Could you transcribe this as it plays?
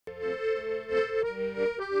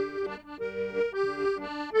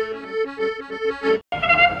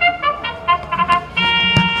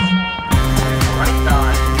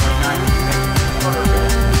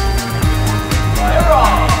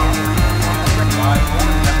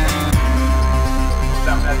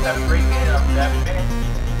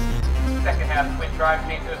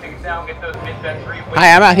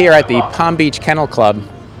Hi, I'm out here at the Palm Beach Kennel Club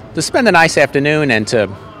to spend a nice afternoon and to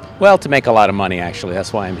make a lot of money, actually.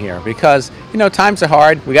 That's why I'm here. Because, you know, times are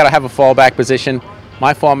hard. We got to have a fallback position.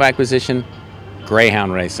 My fallback position,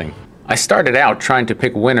 greyhound racing. I started out trying to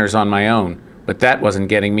pick winners on my own, but that wasn't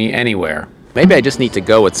getting me anywhere. Maybe I just need to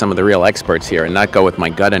go with some of the real experts here and not go with my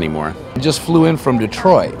gut anymore. I just flew in from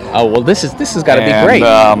Detroit. Oh, well, this has got to be great.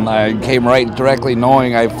 I came right directly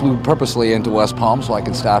knowing I flew purposely into West Palm so I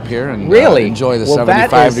could stop here and really enjoy the well,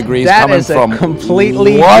 75 degrees coming from That is a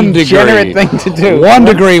completely 1 degenerate degree. thing to do. 1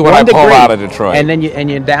 degree when I pull out of Detroit. And then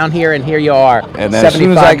you're down here, and here you are. And then as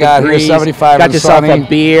soon as I got here, 75 got and yourself sunny, a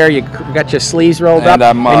beer, you got your sleeves rolled up,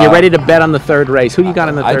 and you're ready to bet on the third race. Who you got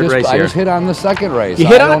in the third race here? I just hit on the second race. You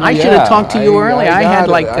hit on? I should have talked to you early. I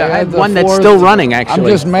had one that's still running, actually. I'm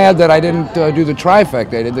just mad that I didn't do the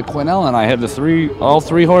trifecta. I did the Kennel, and I had all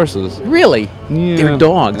three horses. Really? Yeah. They're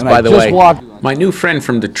dogs, and by the way. My new friend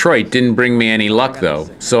from Detroit didn't bring me any luck, though,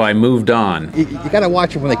 so I moved on. You got to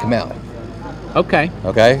watch them when they come out. Okay.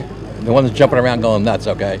 Okay? The one that's jumping around going nuts,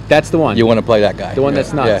 okay? That's the one. You want to play that guy. The one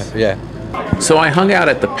that's nuts. Yeah. So I hung out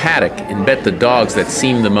at the paddock and bet the dogs that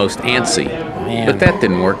seemed the most antsy. Man. But that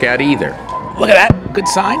didn't work out either. Look at that. Good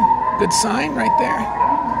sign. Good sign right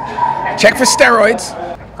there. Check for steroids.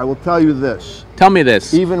 I will tell you this. Tell me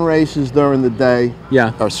this. Even races during the day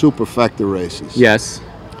are superfecta races. Yes.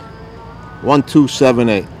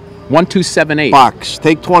 1278. 1278. Box.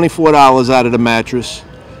 Take $24 out of the mattress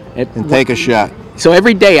and take a shot. So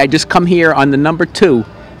every day I just come here on the number 2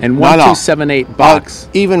 and 1278 box.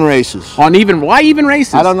 Even races. Why even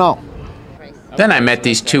races? I don't know. Then I met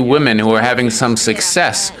these two women who were having some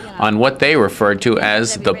success on what they referred to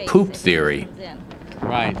as the poop theory.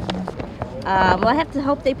 Right. Well, I have to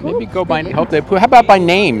hope they poop. Maybe go by hope they poop. How about by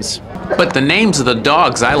names? But the names of the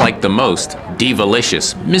dogs I liked the most,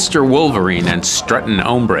 Divalicious, Mr. Wolverine, and Struttin'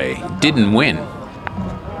 Ombre, didn't win.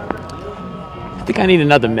 I think I need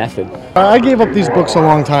another method. I gave up these books a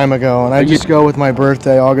long time ago, and I just go with my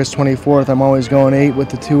birthday, August 24th. I'm always going 8 with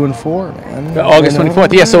the 2 and 4, man. August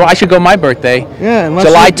 24th. Yeah, so I should go my birthday. Yeah,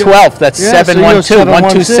 July 12th. That's 712.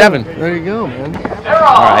 127. There you go, man.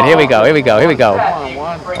 All right, here we go. Here we go. Here we go.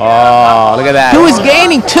 Oh, look at that. 2 is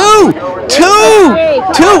gaining. 2. 2.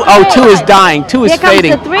 Oh, 2 is dying. 2 is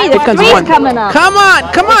fading. Here comes the 3. The 3's coming up. Come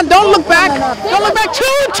on. Come on. Don't look back. Don't look back. 2.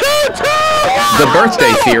 The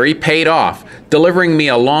birthday theory paid off, delivering me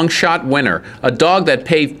a long shot winner, a dog that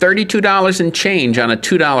paid $32 and change on a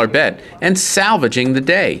 $2 bet, and salvaging the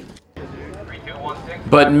day.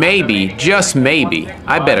 But maybe, just maybe,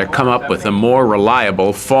 I better come up with a more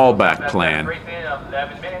reliable fallback plan.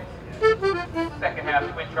 Second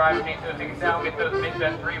half, twin drive, change those things down, get those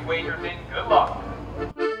mid-bet 3 wagers in. Good luck.